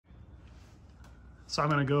So I'm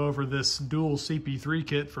going to go over this dual CP3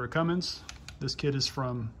 kit for a Cummins. This kit is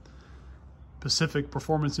from Pacific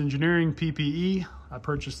Performance Engineering, PPE. I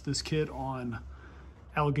purchased this kit on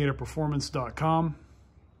alligatorperformance.com.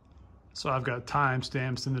 So I've got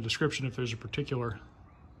timestamps in the description if there's a particular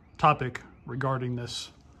topic regarding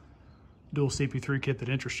this dual CP3 kit that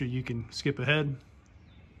interests you, you can skip ahead.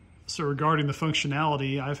 So regarding the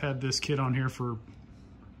functionality, I've had this kit on here for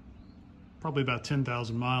probably about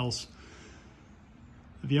 10,000 miles.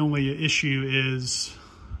 The only issue is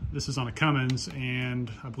this is on a Cummins,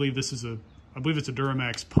 and I believe it's a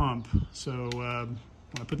Duramax pump. So when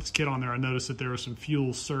I put this kit on there, I noticed that there was some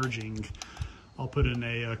fuel surging. I'll put in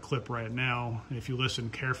a clip right now, and if you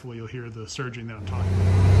listen carefully, you'll hear the surging that I'm talking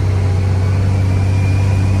about.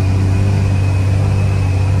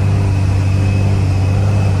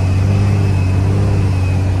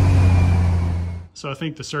 So I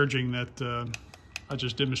think the surging that I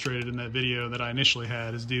just demonstrated in that video that I initially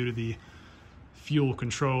had is due to the fuel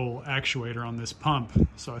control actuator on this pump.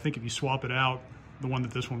 So I think if you swap it out, the one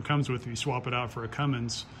that this one comes with, if you swap it out for a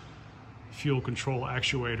Cummins fuel control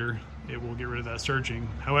actuator, it will get rid of that surging.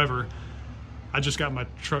 However, I just got my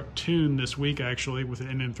truck tuned this week actually with an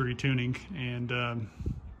NM3 tuning, and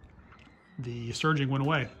the surging went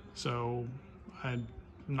away. So I'm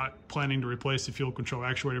not planning to replace the fuel control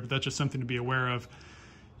actuator, but that's just something to be aware of.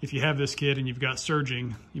 If you have this kit and you've got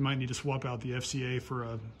surging, you might need to swap out the FCA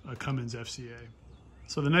for a Cummins FCA.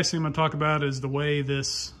 So the next thing I'm going to talk about is the way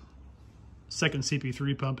this second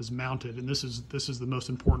CP3 pump is mounted, and this is the most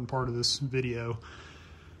important part of this video.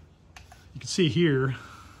 You can see here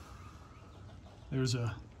there's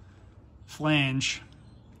a flange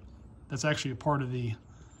that's actually a part of the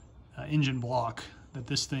engine block that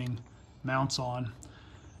this thing mounts on.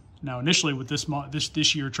 Now initially with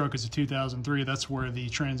this year truck is a 2003, that's where the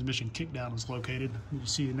transmission kickdown is located. You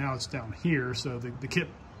see now it's down here, so the kit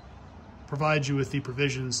provides you with the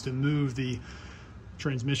provisions to move the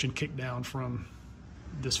transmission kickdown from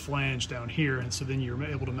this flange down here, and so then you're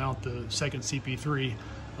able to mount the second CP3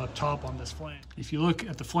 up top on this flange. If you look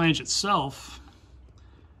at the flange itself,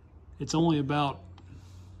 it's only about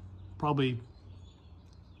probably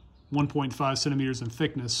 1.5 centimeters in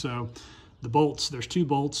thickness. So the bolts, there's two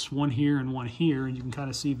bolts, one here and one here, and you can kind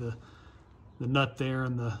of see the nut there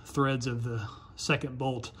and the threads of the second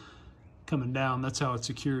bolt coming down. That's how it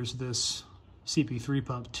secures this CP3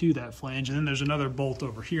 pump to that flange. And then there's another bolt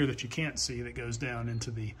over here that you can't see that goes down into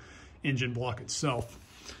the engine block itself.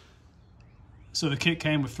 So the kit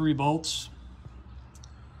came with 3 bolts,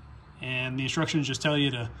 and the instructions just tell you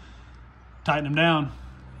to tighten them down,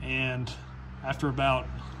 and after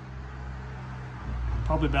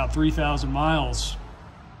probably about 3,000 miles,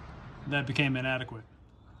 that became inadequate.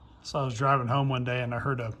 So I was driving home one day and I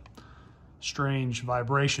heard a strange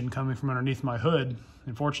vibration coming from underneath my hood.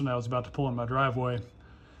 Unfortunately, I was about to pull in my driveway.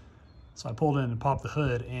 So I pulled in and popped the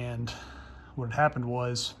hood, and what had happened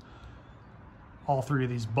was all 3 of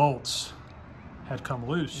these bolts had come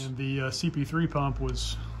loose. And the CP3 pump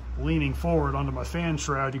was leaning forward onto my fan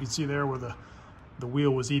shroud. You can see there where the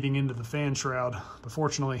wheel was eating into the fan shroud. But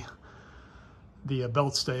fortunately, the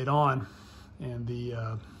belt stayed on, and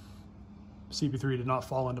the CP3 did not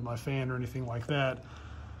fall into my fan or anything like that.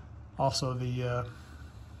 Also,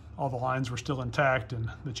 all the lines were still intact, and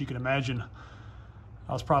that you can imagine,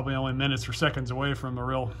 I was probably only minutes or seconds away from a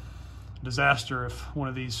real disaster if one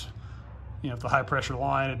of these, if the high pressure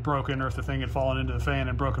line had broken, or if the thing had fallen into the fan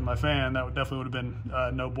and broken my fan. That definitely would have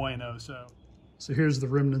been no bueno. So here's the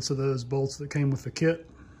remnants of those bolts that came with the kit.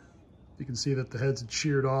 You can see that the heads had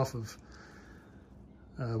sheared off of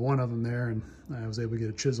one of them there, and I was able to get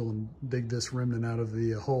a chisel and dig this remnant out of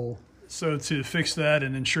the hole. So to fix that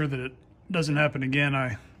and ensure that it doesn't happen again,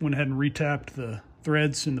 I went ahead and retapped the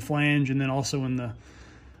threads in the flange, and then also in the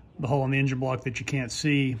hole in the engine block that you can't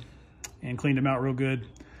see, and cleaned them out real good.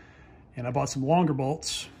 And I bought some longer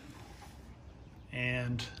bolts,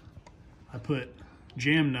 and I put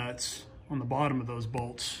jam nuts on the bottom of those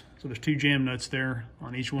bolts. So there's 2 jam nuts there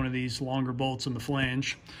on each one of these longer bolts in the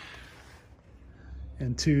flange.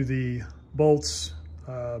 And to the bolts,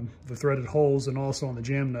 the threaded holes, and also on the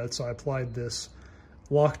jam nuts, I applied this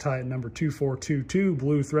Loctite number 2422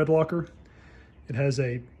 blue Threadlocker. It has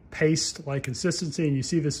a paste-like consistency, and you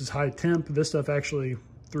see this is high temp. This stuff actually,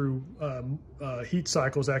 through heat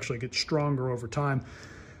cycles, actually gets stronger over time.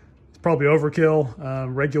 It's probably overkill.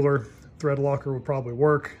 Regular Threadlocker would probably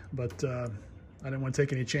work, but I didn't want to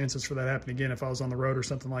take any chances for that happening again if I was on the road or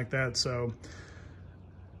something like that. So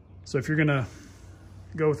if you're gonna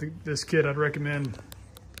go with this kit, I'd recommend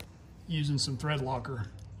using some Threadlocker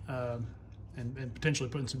and potentially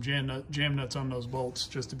putting some jam nuts on those bolts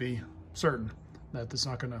just to be certain. that's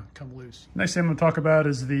not going to come loose. Next thing I'm going to talk about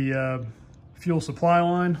is the fuel supply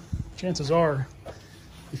line. Chances are,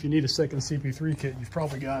 if you need a second CP3 kit, you've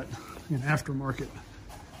probably got an aftermarket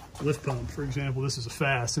lift pump. For example, this is a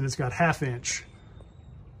fast, and it's got 1/2 inch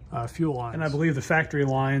fuel lines. And I believe the factory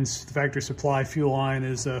lines, the factory supply fuel line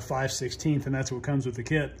is 5/16, and that's what comes with the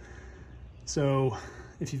kit. So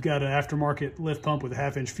if you've got an aftermarket lift pump with a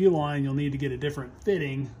 1/2 inch fuel line, you'll need to get a different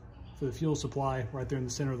fitting for the fuel supply right there in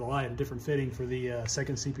the center of the light, a different fitting for the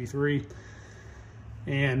second CP3.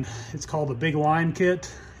 And it's called the Big Line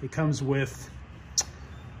Kit. It comes with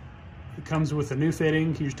a new fitting.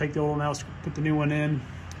 You just take the old one out, put the new one in,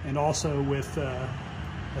 and also with a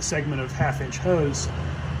segment of 1/2 inch hose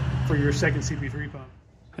for your second CP3 pump.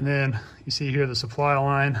 And then you see here the supply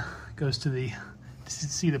line goes to the,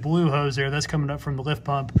 see the blue hose there, that's coming up from the lift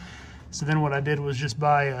pump. So then what I did was just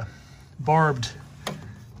buy a barbed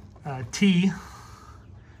T.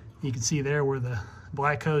 You can see there where the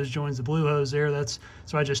black hose joins the blue hose there.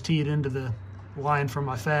 So I just teed into the line from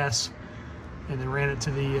my fast and then ran it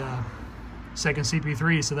to the second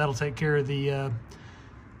CP3. So that'll take care of the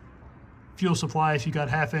fuel supply if you got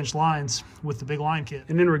 1/2 inch lines with the Big Line Kit.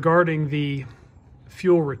 And then regarding the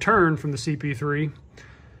fuel return from the CP3,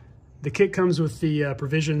 the kit comes with the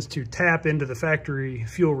provisions to tap into the factory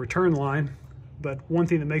fuel return line. But one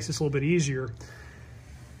thing that makes this a little bit easier,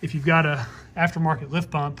 if you've got a aftermarket lift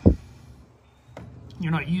pump,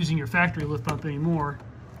 you're not using your factory lift pump anymore,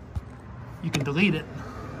 you can delete it.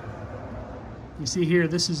 You see here,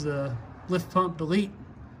 this is the lift pump delete,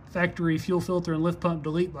 factory fuel filter and lift pump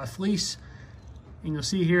delete by Fleece. And you'll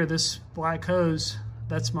see here this black hose,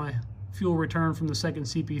 that's my fuel return from the second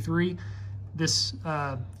CP3. This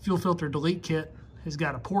fuel filter delete kit has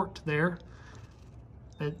got a port there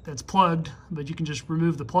that's plugged, but you can just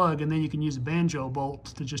remove the plug and then you can use a banjo bolt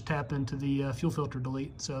to just tap into the fuel filter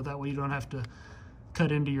delete. So that way you don't have to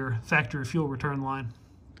cut into your factory fuel return line.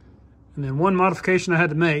 And then one modification I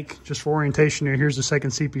had to make, just for orientation here, here's the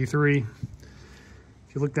second CP3.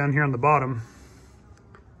 If you look down here on the bottom,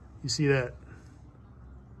 you see that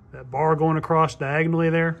bar going across diagonally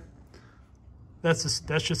there. That's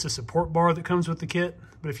just a support bar that comes with the kit.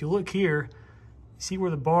 But if you look here, you see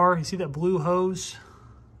where the bar, you see that blue hose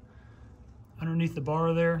underneath the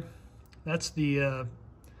bar there? That's the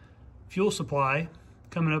fuel supply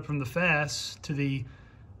coming up from the fast to the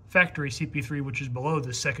factory CP3, which is below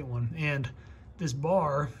this second one. And this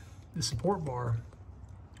bar, the support bar,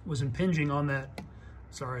 was impinging on that,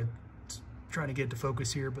 sorry, trying to get to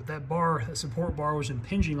focus here, but that bar, that support bar, was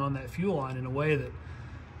impinging on that fuel line in a way that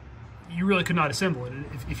you really could not assemble it.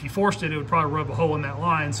 If you forced it, it would probably rub a hole in that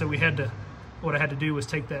line. So what I had to do was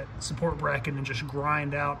take that support bracket and just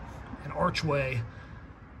grind out an archway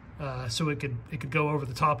so it could go over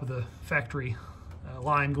the top of the factory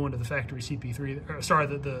line going to the factory CP3, or sorry,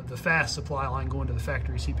 the fast supply line going to the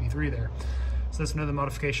factory CP3 there. So that's another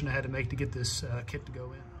modification I had to make to get this kit to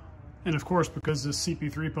go in. And of course, because this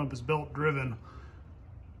CP3 pump is belt driven,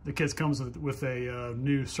 the kit comes with a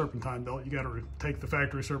new Serpentine belt. You got to take the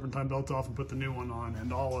factory Serpentine belt off and put the new one on.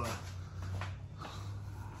 And I'll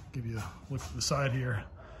give you a look at the side here.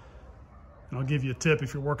 And I'll give you a tip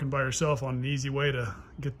if you're working by yourself on an easy way to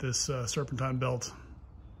get this Serpentine belt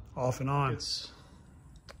off and on. It's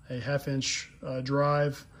a 1/2 inch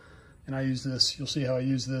drive, and I use this, you'll see how I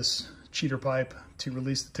use this cheater pipe to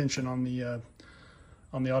release the tension on the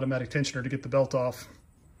automatic tensioner to get the belt off.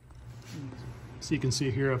 So you can see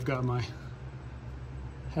here I've got my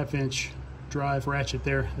 1/2 inch drive ratchet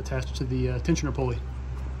there attached to the tensioner pulley.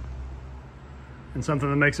 And something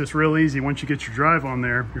that makes this real easy, once you get your drive on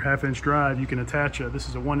there, your 1/2 inch drive, you can attach this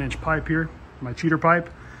is a 1 inch pipe here, my cheater pipe.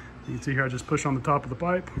 You can see here I just push on the top of the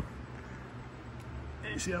pipe.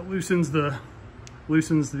 And you see how it loosens the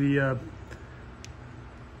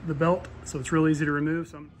belt, so it's real easy to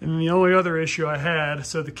remove. And the only other issue I had,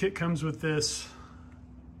 so the kit comes with this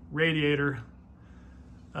radiator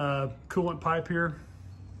coolant pipe here,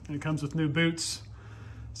 and it comes with new boots.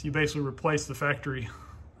 So you basically replace the factory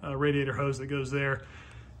radiator hose that goes there.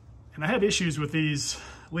 And I had issues with these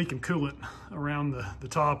leaking coolant around the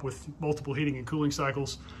top with multiple heating and cooling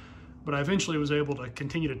cycles, but I eventually was able to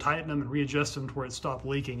continue to tighten them and readjust them to where it stopped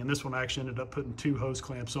leaking. And this one I actually ended up putting 2 hose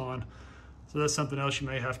clamps on. So that's something else you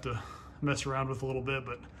may have to mess around with a little bit,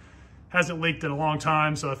 but hasn't leaked in a long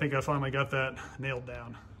time, so I think I finally got that nailed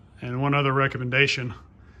down. And one other recommendation,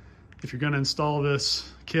 if you're gonna install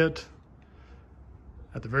this kit,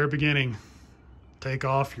 at the very beginning, take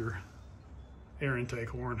off your air intake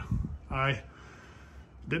horn. I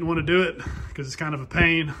didn't want to do it because it's kind of a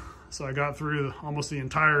pain, so I got through almost the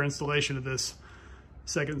entire installation of this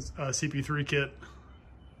second CP3 kit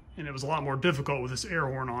and it was a lot more difficult with this air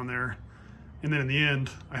horn on there. And then in the end,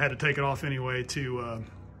 I had to take it off anyway to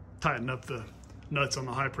tighten up the nuts on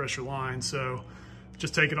the high pressure line. So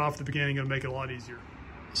just take it off at the beginning, it'll make it a lot easier.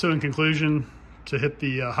 So in conclusion, to hit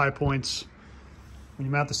the high points, when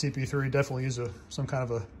you mount the CP3, definitely use some kind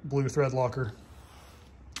of a blue thread locker.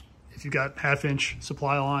 If you've got 1/2-inch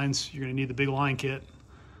supply lines, you're gonna need the big line kit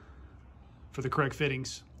for the correct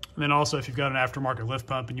fittings. And then also if you've got an aftermarket lift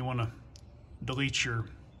pump and you wanna delete your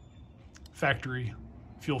factory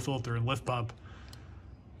fuel filter and lift pump,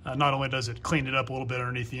 not only does it clean it up a little bit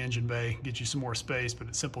underneath the engine bay, get you some more space, but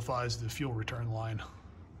it simplifies the fuel return line.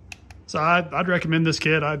 So I'd recommend this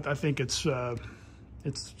kit. I think it's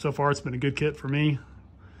so far it's been a good kit for me,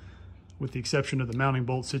 with the exception of the mounting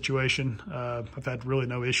bolt situation. I've had really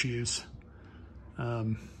no issues.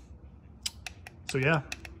 So yeah,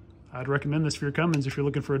 I'd recommend this for your Cummins if you're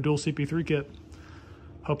looking for a dual CP3 kit.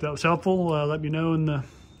 Hope that was helpful. Let me know in the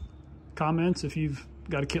comments if you've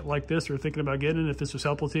got a kit like this or thinking about getting it, if this was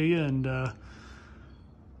helpful to you, and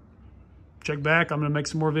check back. I'm gonna make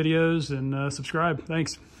some more videos, and subscribe.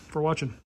 Thanks for watching.